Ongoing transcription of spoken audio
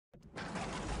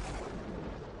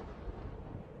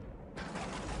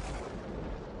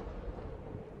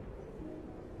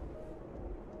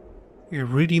A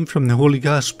reading from the Holy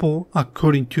Gospel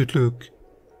according to Luke.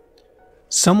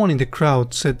 Someone in the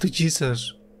crowd said to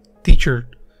Jesus, "Teacher,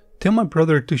 tell my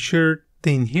brother to share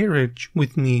the inheritance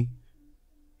with me."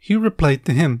 He replied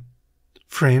to him,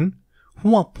 "Friend,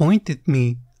 who appointed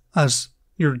me as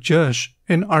your judge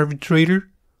and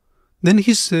arbitrator?" Then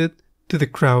he said to the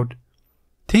crowd,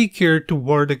 "Take care to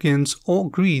ward against all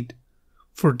greed,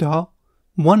 for though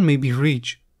one may be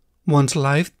rich, one's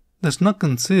life does not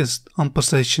consist on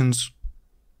possessions."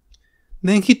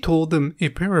 Then he told them a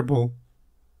parable.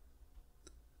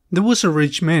 There was a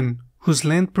rich man whose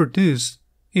land produced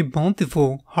a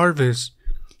bountiful harvest.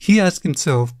 He asked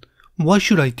himself, "What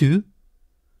should I do?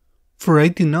 For I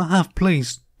do not have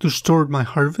place to store my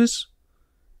harvest."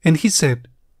 And he said,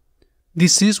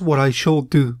 "This is what I shall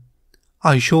do.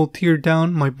 I shall tear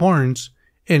down my barns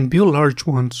and build large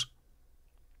ones.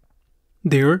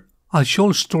 There I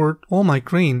shall store all my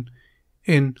grain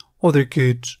and other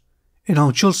goods. And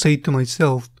I shall say to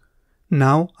myself,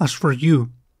 now as for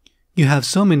you, you have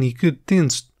so many good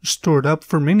things stored up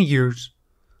for many years.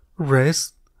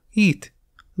 Rest, eat,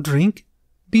 drink,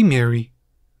 be merry."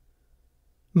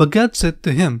 But God said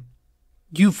to him,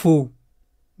 "You fool,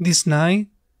 this night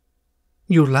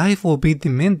your life will be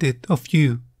demanded of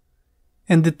you,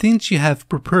 and the things you have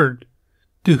prepared,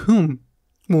 to whom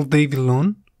will they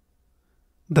belong?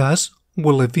 Thus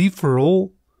will it be for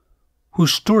all who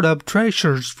stored up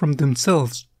treasures from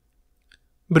themselves,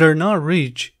 but are not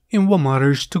rich in what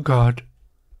matters to God."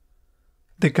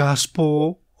 The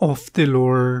Gospel of the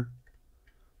Lord.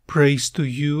 Praise to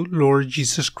you, Lord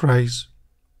Jesus Christ.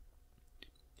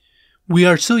 We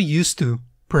are so used to,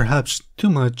 perhaps too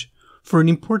much, for an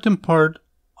important part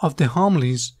of the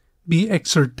homilies be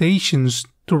exhortations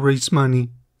to raise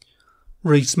money.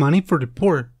 Raise money for the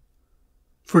poor,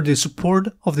 for the support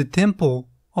of the temple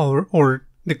or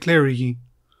the clergy,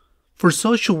 for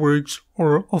social works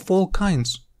or of all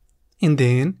kinds. In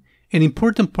the end, an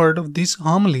important part of these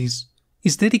homilies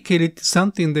is dedicated to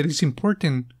something that is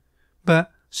important,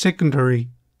 but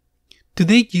secondary.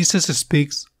 Today Jesus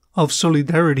speaks of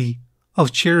solidarity,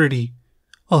 of charity,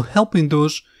 of helping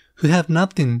those who have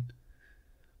nothing,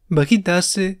 but he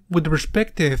does it with a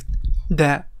perspective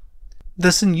that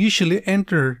doesn't usually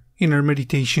enter in our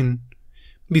meditation.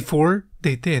 Before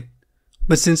they did,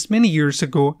 but since many years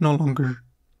ago no longer.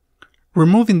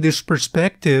 Removing this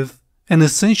perspective, an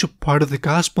essential part of the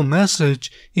gospel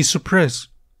message is suppressed.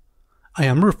 I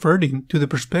am referring to the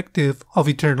perspective of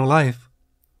eternal life.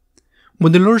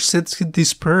 When the Lord says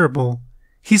this parable,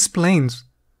 he explains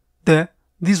that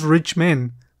this rich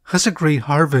man has a great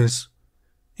harvest.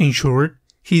 In short,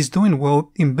 he is doing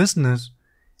well in business,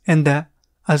 and that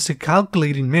as a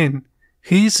calculating man,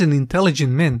 he is an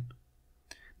intelligent man.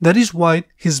 That is why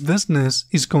his business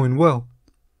is going well.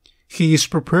 He is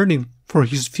preparing for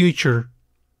his future.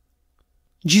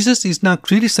 Jesus is not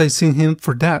criticizing him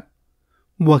for that.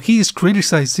 What he is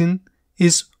criticizing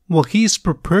is what he is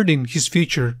preparing his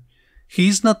future. He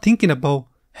is not thinking about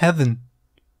heaven.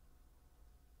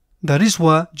 That is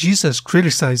what Jesus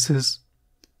criticizes.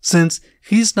 Since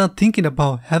he is not thinking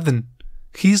about heaven,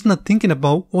 he is not thinking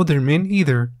about other men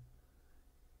either.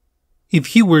 If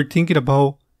he were thinking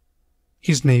about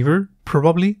his neighbor,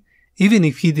 probably, even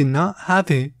if he did not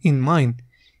have it in mind,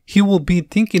 he will be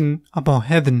thinking about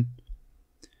heaven.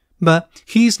 But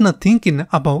he is not thinking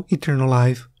about eternal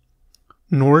life,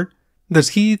 nor does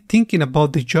he thinking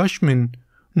about the judgment,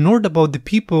 nor about the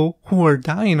people who are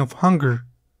dying of hunger.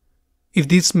 If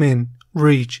this man,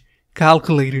 rich,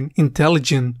 calculating,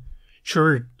 intelligent,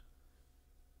 sure,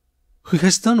 who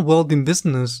has done well in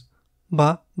business,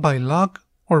 but by luck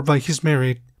or by his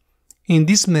merit, in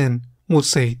this man will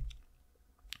say,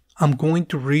 I'm going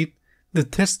to read the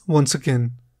text once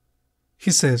again.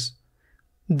 He says,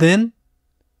 "Then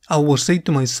I will say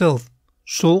to myself,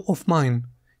 soul of mine,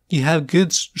 you have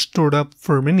goods stored up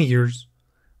for many years.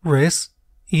 Rest,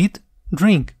 eat,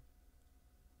 drink,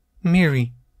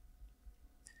 merry."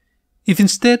 If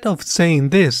instead of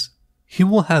saying this, he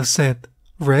will have said,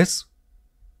 rest,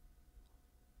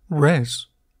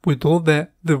 with all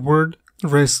that the word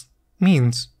rest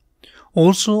means.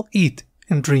 Also eat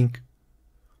and drink.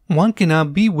 One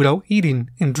cannot be without eating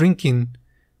and drinking,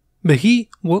 but he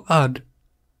will add,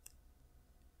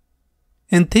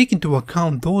 and take into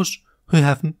account those who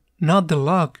have not the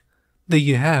luck that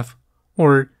you have,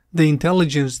 or the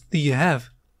intelligence that you have.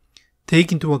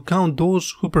 Take into account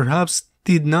those who perhaps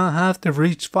did not have the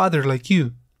rich father like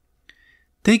you.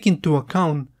 Take into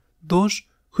account those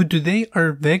who today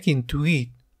are begging to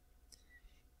eat.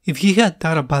 If he had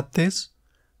thought about this,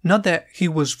 not that he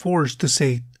was forced to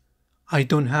say, I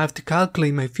don't have to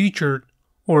calculate my future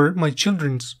or my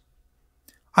children's.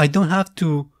 I don't have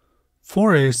to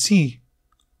foresee.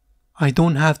 I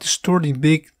don't have to store in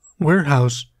big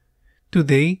warehouse.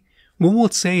 Today, we will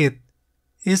say it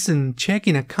isn't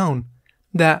checking account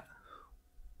that,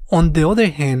 on the other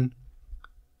hand,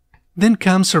 then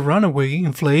comes a runaway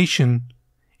inflation,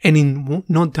 and in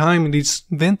no time it is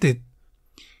vented.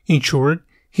 In short,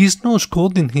 he is not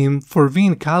scolding him for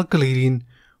being calculating,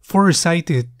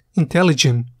 foresighted,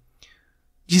 intelligent.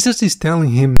 Jesus is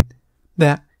telling him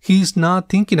that he is not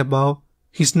thinking about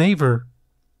his neighbor.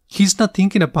 He is not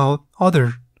thinking about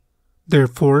other.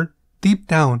 Therefore, deep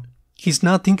down, he is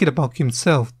not thinking about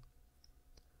himself.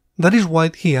 That is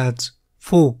why he adds,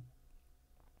 fool.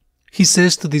 He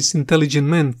says to this intelligent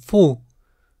man, fool.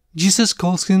 Jesus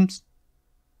calls him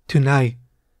tonight.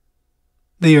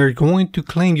 They are going to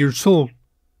claim your soul.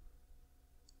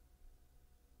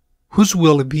 Whose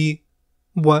will it be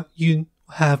what you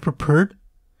have prepared?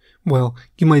 Well,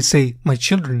 you might say, my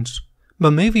children's,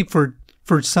 but maybe for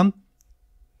something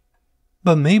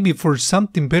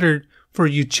better for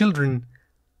you children,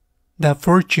 that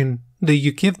fortune that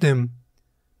you give them,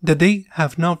 that they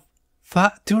have not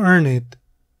fought to earn it.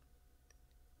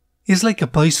 It's like a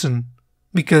poison,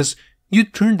 because you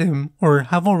turn them or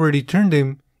have already turned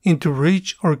them into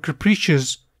rich or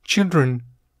capricious children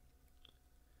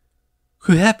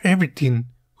who have everything,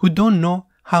 who don't know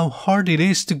how hard it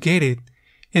is to get it,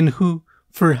 and who,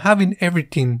 for having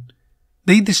everything,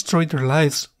 they destroy their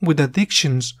lives with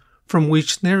addictions from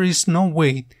which there is no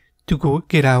way to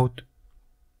get out.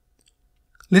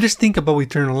 Let us think about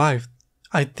eternal life.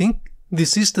 I think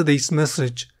this is today's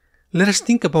message. Let us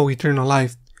think about eternal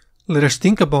life. Let us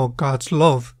think about God's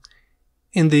love,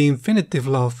 and the infinitive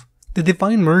love, the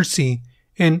divine mercy,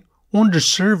 and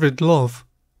undeserved love.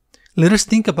 Let us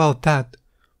think about that.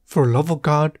 For love of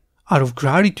God, out of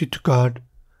gratitude to God,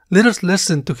 let us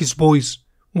listen to His voice,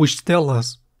 which tells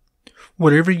us,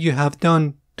 whatever you have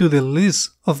done to the least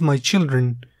of my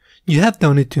children, you have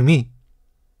done it to me.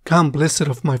 Come, blessed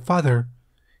of my Father.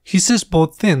 He says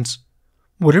both things.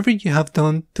 Whatever you have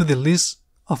done to the least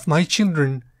of my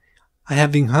children, I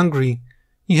have been hungry,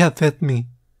 you have fed me.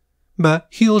 But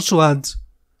he also adds,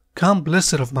 come,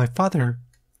 blessed of my Father.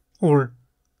 Or,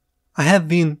 I have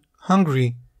been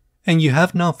hungry, and you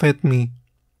have not fed me.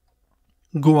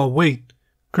 Go away,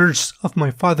 curse of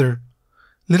my Father.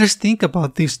 Let us think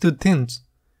about these two things.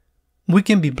 We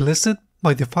can be blessed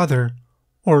by the Father,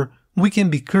 or we can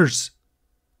be cursed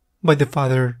by the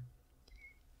Father.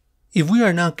 If we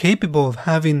are not capable of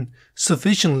having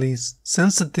sufficiently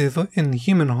sensitive and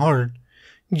human heart,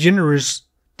 generous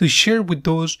to share with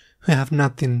those who have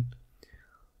nothing,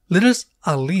 let us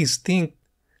at least think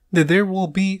that there will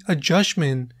be a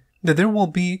judgment, that there will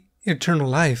be eternal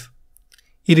life.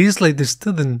 It is like the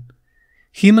student.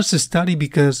 He must study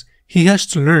because he has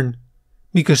to learn,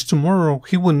 because tomorrow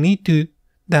he will need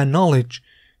that knowledge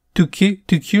to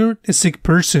cure a sick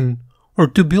person, or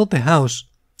to build a house,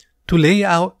 to lay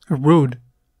out a road.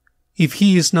 If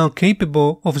he is not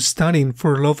capable of studying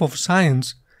for love of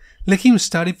science, let him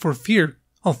study for fear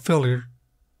of failure.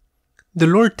 The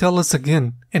Lord tells us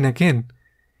again and again,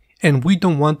 and we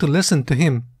don't want to listen to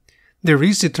Him. There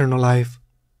is eternal life.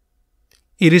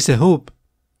 It is a hope.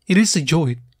 It is a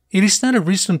joy. It is not a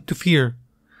reason to fear.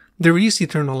 There is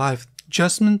eternal life.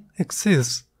 Judgment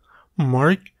exists,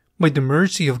 marked by the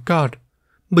mercy of God.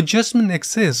 But judgment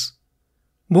exists.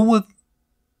 What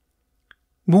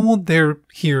would there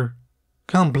hear?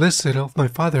 Come, blessed of my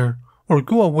Father, or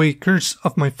go away, curse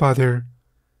of my Father.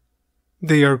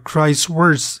 They are Christ's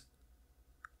words.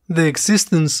 The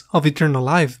existence of eternal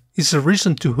life is a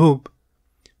reason to hope,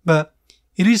 but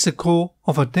it is a call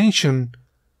of attention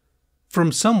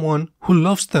from someone who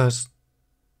loves us,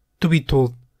 to be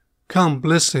told, come,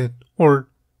 blessed, or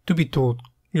to be told,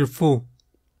 you're full.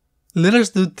 Let us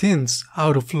do things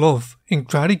out of love and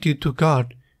gratitude to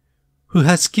God, who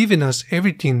has given us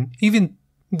everything, even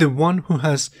the one who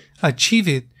has achieved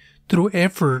it through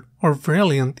effort or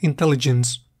brilliant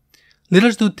intelligence. Let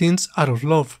us do things out of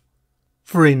love,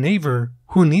 for a neighbor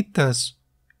who needs us,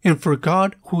 and for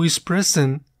God who is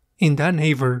present in that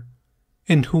neighbor,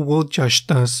 and who will judge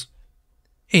us.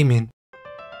 Amen.